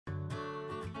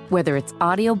Whether it's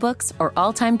audiobooks or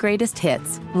all-time greatest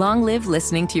hits, long live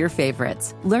listening to your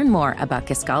favorites. Learn more about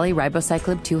Kisqali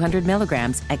Ribociclib 200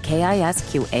 milligrams at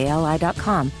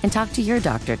KISQALI.com and talk to your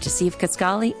doctor to see if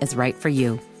Kisqali is right for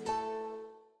you.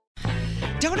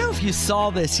 Don't know if you saw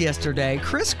this yesterday.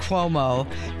 Chris Cuomo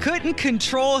couldn't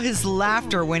control his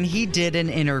laughter when he did an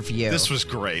interview. This was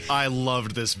great. I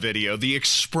loved this video. The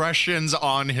expressions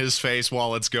on his face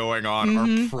while it's going on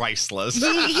are priceless.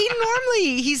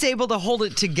 He's able to hold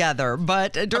it together,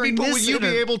 but during but this would you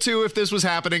be able to if this was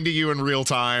happening to you in real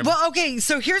time? Well, okay,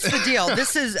 so here's the deal.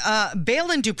 This is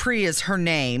Bailyn Dupree is her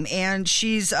name, and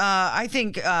she's I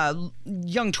think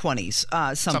young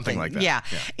 20s, something like that. Yeah.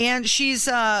 And she's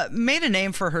made a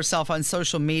name for herself on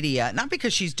social media, not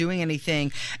because she's doing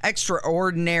anything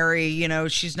extraordinary. You know,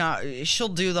 she'll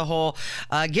do the whole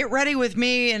get ready with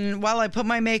me and while I put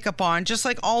my makeup on, just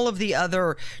like all of the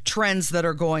other trends that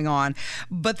are going on.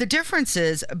 But the difference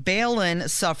is Bailyn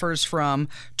suffers from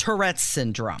Tourette's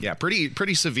syndrome. Yeah,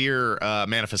 pretty severe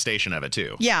manifestation of it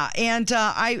too. Yeah, and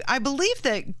I believe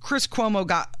that Chris Cuomo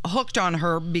got hooked on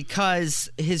her because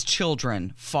his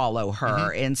children follow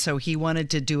her, and so he wanted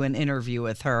to do an interview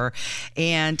with her.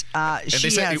 And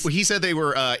he said they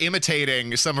were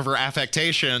imitating some of her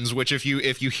affectations, which if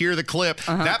you hear the clip,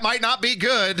 that might not be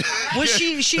good. Well,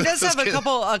 she does have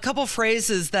a couple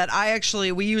phrases that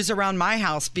we use around my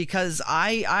house because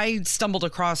I stumbled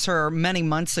across her many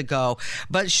months ago.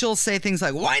 But she'll say things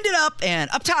like "wind it up" and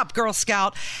 "up top, Girl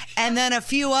Scout," and then a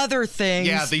few other things.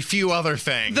 Yeah, the few other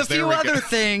things. The few other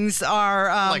things are.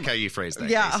 I like how you phrase that.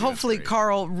 Yeah, Casey, hopefully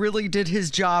Carl really did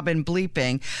his job in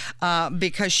bleeping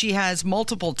because she has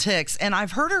multiple tics. And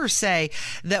I've heard her say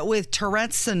that with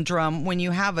Tourette's syndrome, when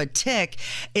you have a tic,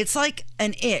 it's like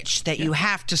an itch that you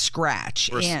have to scratch.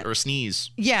 Or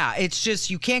sneeze. Yeah, it's just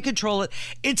you can't control it.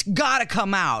 It's got to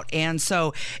come out. And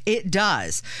so it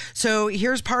does. So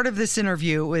here's part of this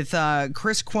interview with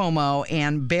Chris Cuomo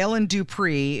and Bailyn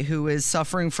Dupree, who is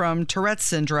suffering from Tourette's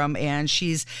syndrome, and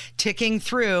she's ticking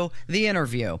through the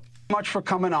interview. Much for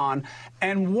coming on.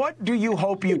 And what do you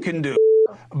hope you can do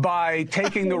by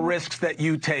taking the risks that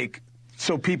you take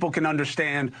so people can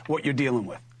understand what you're dealing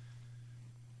with?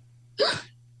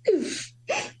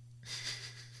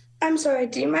 I'm sorry,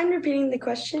 do you mind repeating the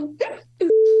question?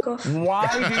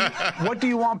 What do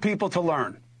you want people to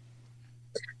learn?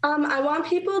 I want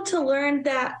people to learn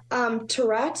that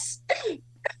Tourette's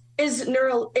is a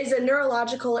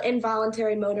neurological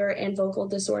involuntary motor and vocal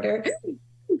disorder.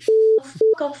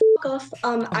 Fuck off.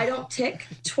 I don't tic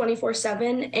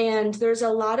 24/7, and there's a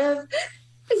lot of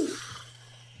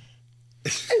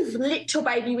little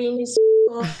baby wings.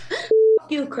 Fuck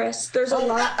you, Chris. There's a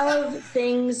lot of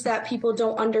things that people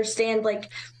don't understand.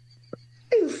 Like,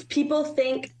 people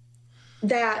think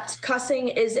that cussing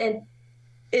is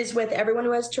with everyone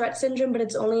who has Tourette's syndrome, but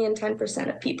it's only in 10%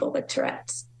 of people with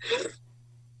Tourette's.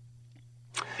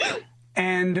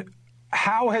 And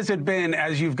how has it been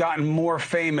as you've gotten more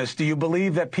famous? Do you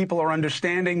believe that people are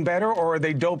understanding better, or are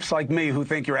they dopes like me who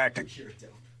think you're acting?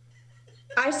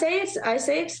 I say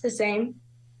it's the same.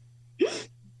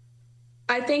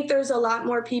 I think there's a lot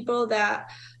more people that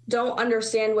don't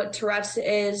understand what Tourette's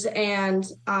is, and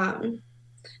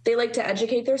they like to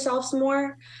educate themselves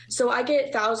more. So I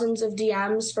get thousands of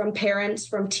DMs from parents,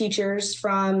 from teachers,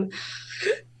 from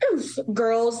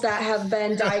girls that have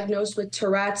been diagnosed with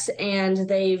Tourette's, and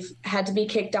they've had to be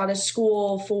kicked out of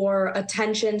school for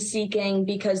attention seeking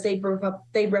because they rip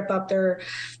up their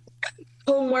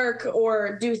homework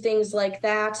or do things like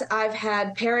that. I've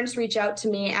had parents reach out to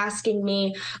me asking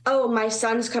me, "Oh, my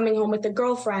son's coming home with a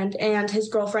girlfriend and his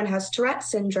girlfriend has Tourette's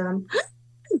syndrome."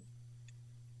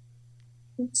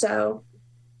 So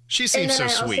she seems so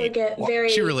sweet. I also get very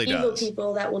she really evil does.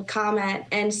 people that would comment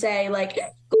and say, like,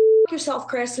 "Go yourself,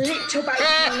 Chris. Little baby,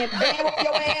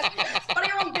 your ass. Butter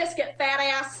your own biscuit, fat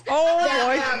ass."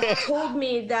 That have told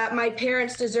me that my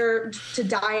parents deserved to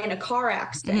die in a car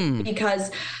accident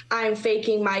because I'm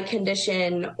faking my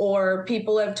condition, or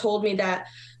people have told me that,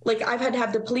 like, I've had to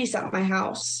have the police at my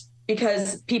house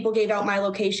because people gave out my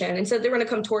location and said they were going to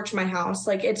come torch my house.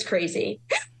 Like, it's crazy.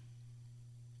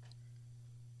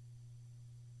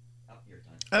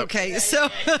 Okay, so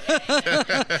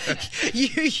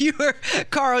you were,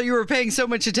 Carl, you were paying so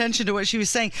much attention to what she was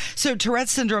saying. So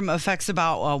Tourette's syndrome affects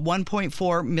about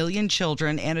 1.4 million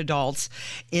children and adults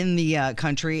in the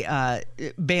country.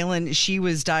 Bailyn, she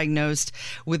was diagnosed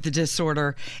with the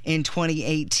disorder in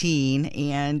 2018,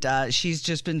 and she's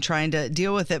just been trying to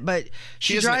deal with it. But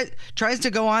she tries to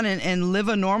go on and live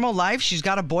a normal life. She's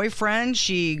got a boyfriend.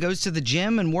 She goes to the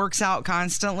gym and works out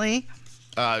constantly.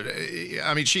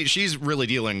 I mean, she's really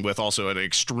dealing with also an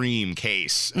extreme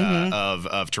case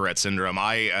of Tourette syndrome.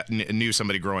 I knew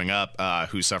somebody growing up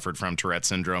who suffered from Tourette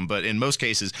syndrome, but in most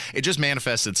cases, it just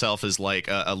manifests itself as like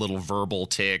a little verbal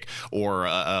tic or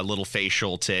a little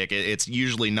facial tic. It's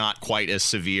usually not quite as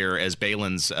severe as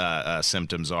Balin's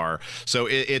symptoms are. So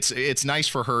it's nice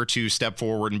for her to step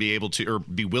forward and be able to, or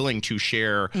be willing to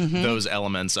share those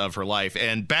elements of her life.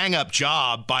 And bang up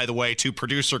job, by the way, to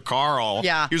producer Carl.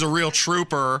 Yeah. He was a real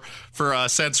trooper for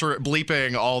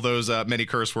bleeping all those many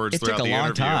curse words throughout the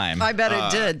interview. It took a long time. I bet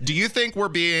it did. Do you think we're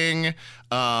being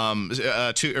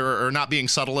or not being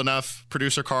subtle enough,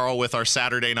 producer Carl, with our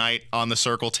Saturday night on the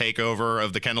Circle takeover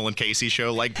of the Kendall and Casey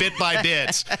show? Like bit by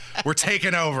bit, we're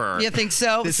taking over. You think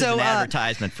so? This is an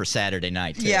advertisement for Saturday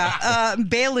night, too. Yeah.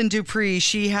 Balin Dupree,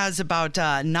 she has about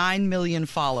 9 million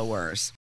followers.